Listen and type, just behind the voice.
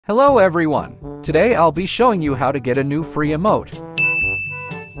Hello everyone! Today I'll be showing you how to get a new free emote.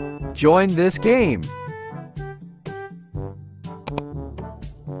 Join this game!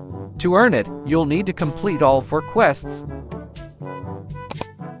 To earn it, you'll need to complete all 4 quests.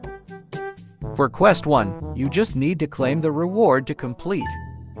 For quest 1, you just need to claim the reward to complete.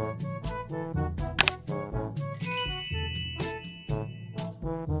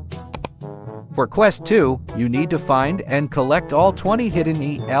 For quest 2, you need to find and collect all 20 hidden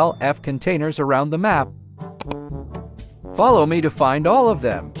e.l.f. containers around the map. Follow me to find all of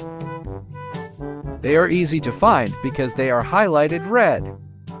them. They are easy to find because they are highlighted red.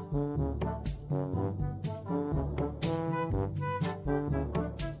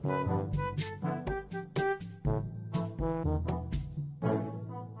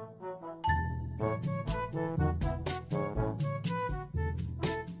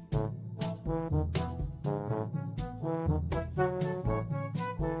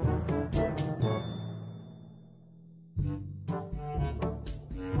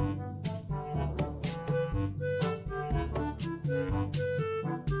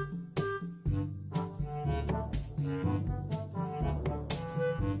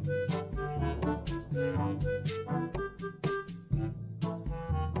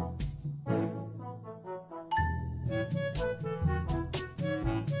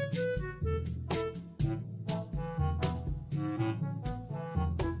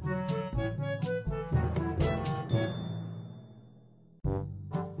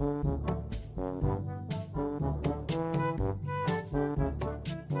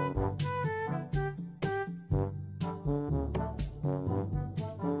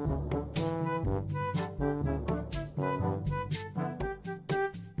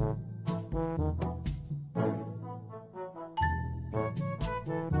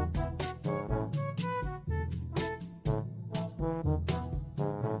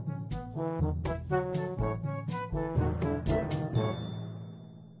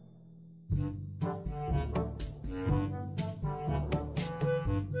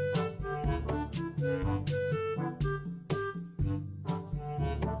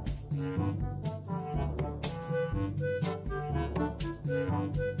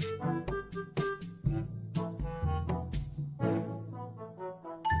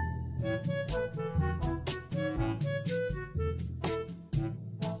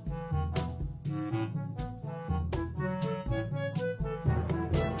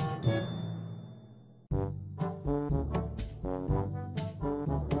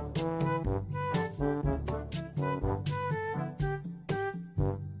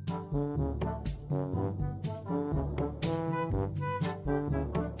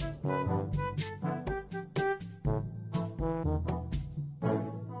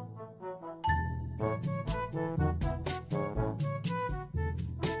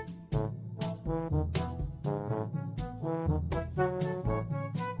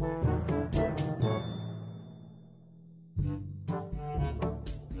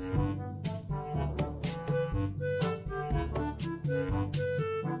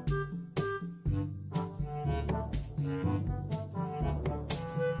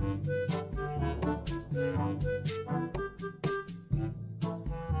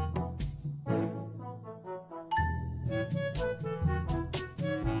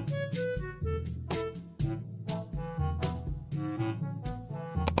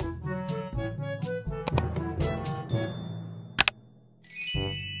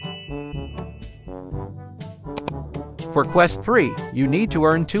 For quest 3, you need to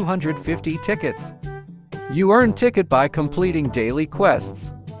earn 250 tickets. You earn ticket by completing daily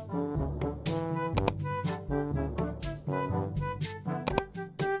quests.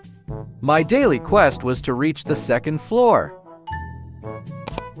 My daily quest was to reach the 2nd floor.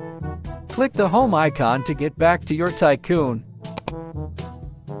 Click the home icon to get back to your Tycoon.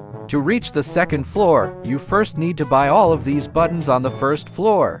 To reach the 2nd floor, you first need to buy all of these buttons on the 1st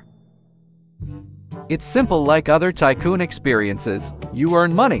floor. It's simple like other Tycoon experiences. You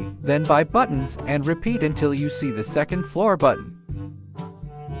earn money, then buy buttons, and repeat until you see the 2nd floor button.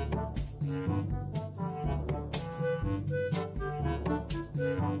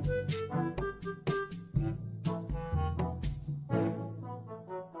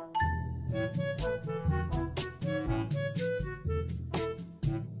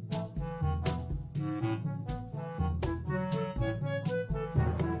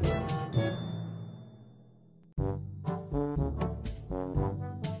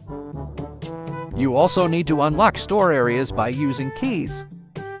 You also need to unlock store areas by using keys.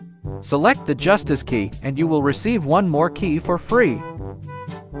 Select the Justice key and you will receive one more key for free.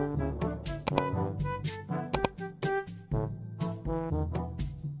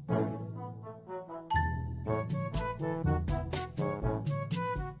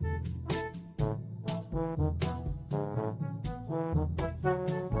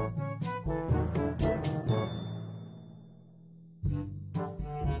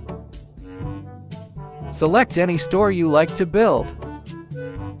 Select any store you like to build.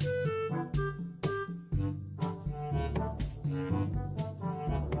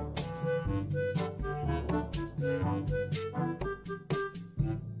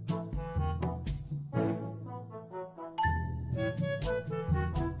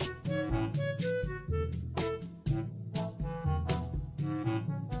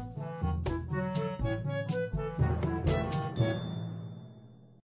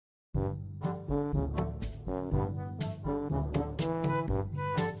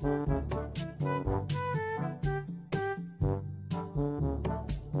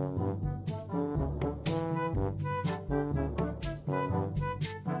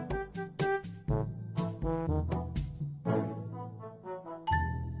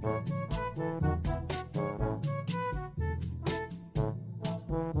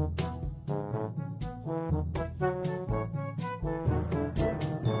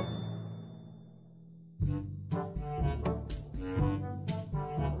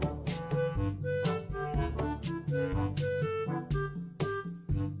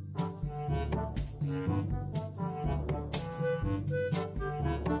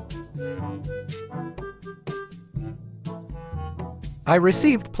 I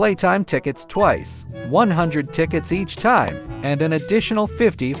received playtime tickets twice, 100 tickets each time, and an additional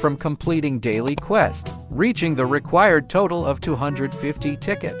 50 from completing daily quest, reaching the required total of 250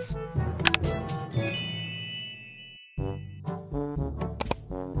 tickets.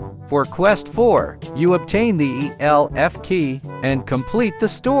 For Quest 4, you obtain the 𝐸.L.F key and complete the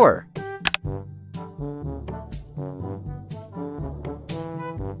store.